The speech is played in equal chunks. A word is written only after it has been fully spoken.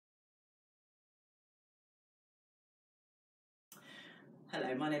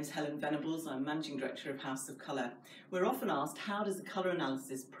Hello, my name's Helen Venables. I'm Managing Director of House of Colour. We're often asked, how does the colour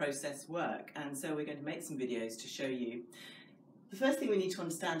analysis process work? And so we're going to make some videos to show you. The first thing we need to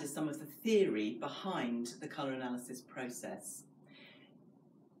understand is some of the theory behind the colour analysis process.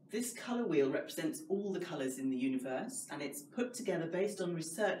 This colour wheel represents all the colours in the universe, and it's put together based on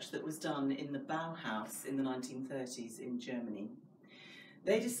research that was done in the Bauhaus in the 1930s in Germany.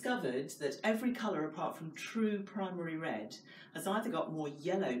 They discovered that every colour apart from true primary red has either got more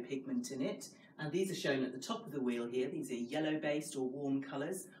yellow pigment in it, and these are shown at the top of the wheel here, these are yellow-based or warm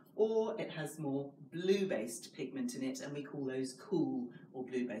colours, or it has more blue-based pigment in it, and we call those cool or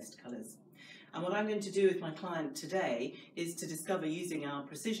blue-based colours. And what I'm going to do with my client today is to discover, using our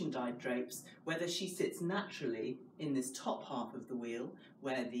precision dyed drapes, whether she sits naturally in this top half of the wheel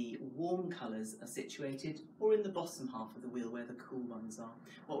where the warm colours are situated, or in the bottom half of the wheel where the cool ones are.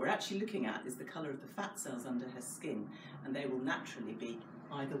 What we're actually looking at is the colour of the fat cells under her skin, and they will naturally be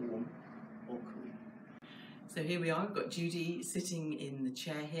either warm or cool. So here we are, we've got Judy sitting in the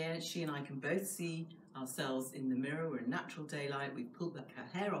chair here. She and I can both see ourselves in the mirror. We're in natural daylight. We've pulled back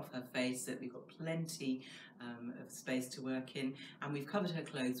her hair off her face so that we've got plenty of space to work in, and we've covered her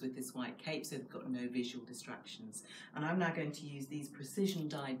clothes with this white cape so we've got no visual distractions. And I'm now going to use these precision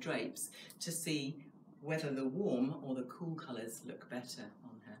dyed drapes to see whether the warm or the cool colours look better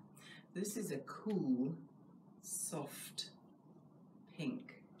on her. This is a cool, soft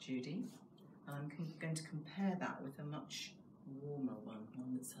pink, Judy. I'm going to compare that with a much warmer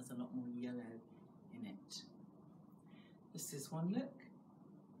one that has a lot more yellow in it. This is one look,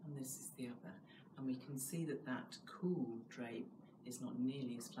 and this is the other. And we can see that that cool drape is not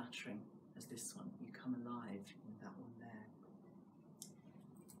nearly as flattering as this one. You come alive in that one there.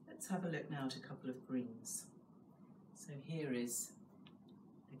 Let's have a look now at a couple of greens. So here is,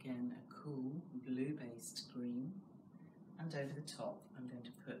 again, a cool blue-based green. And over the top, I'm going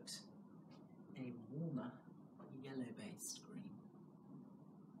to put a warmer yellow-based green.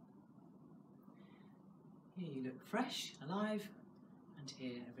 Here you look fresh, alive, and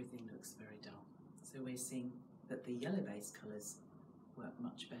here everything looks very dull. So we're seeing that the yellow-based colours work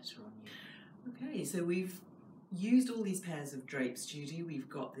much better on you. Okay, so we've used all these pairs of drapes, Judy. We've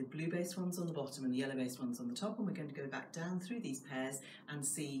got the blue-based ones on the bottom and the yellow-based ones on the top, and we're going to go back down through these pairs and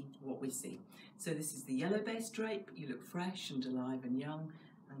see what we see. So this is the yellow-based drape. You look fresh and alive and young,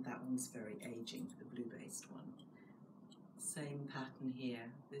 and that one's very aging, the blue-based one. Same pattern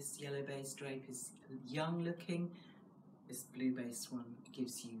here. This yellow-based drape is young looking. This blue-based one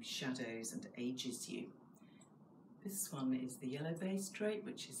gives you shadows and ages you. This one is the yellow-based drape,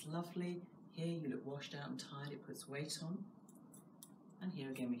 which is lovely. Here you look washed out and tired, it puts weight on. And here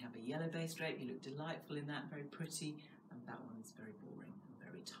again we have a yellow-based drape. You look delightful in that, very pretty, and that one is very boring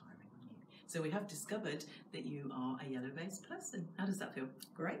and very tiring on you. So we have discovered that you are a yellow-based person. How does that feel?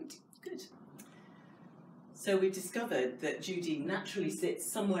 Great, good. So we've discovered that Judy naturally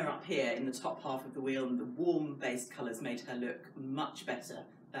sits somewhere up here in the top half of the wheel, and the warm-based colours made her look much better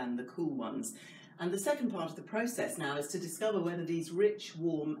than the cool ones. And the second part of the process now is to discover whether these rich,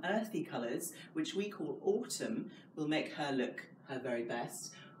 warm, earthy colours, which we call autumn, will make her look her very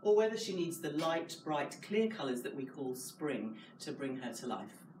best, or whether she needs the light, bright, clear colours that we call spring to bring her to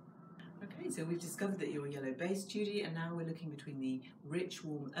life. Okay, so we've discovered that you're yellow-based, Judy, and now we're looking between the rich,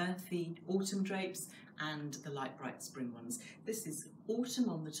 warm, earthy autumn drapes and the light, bright spring ones. This is autumn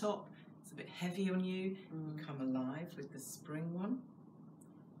on the top. It's a bit heavy on you. You come alive with the spring one.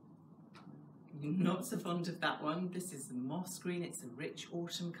 You're not so fond of that one. This is the moss green. It's a rich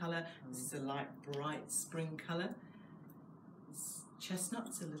autumn colour. This is a light, bright spring colour. This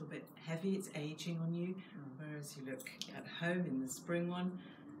chestnut's a little bit heavy. It's aging on you, whereas you look at home in the spring one.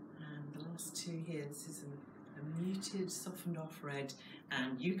 And the last two here, this is a muted, softened off red,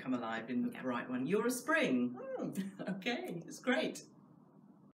 and you come alive in the bright one. You're a spring. Okay, it's great.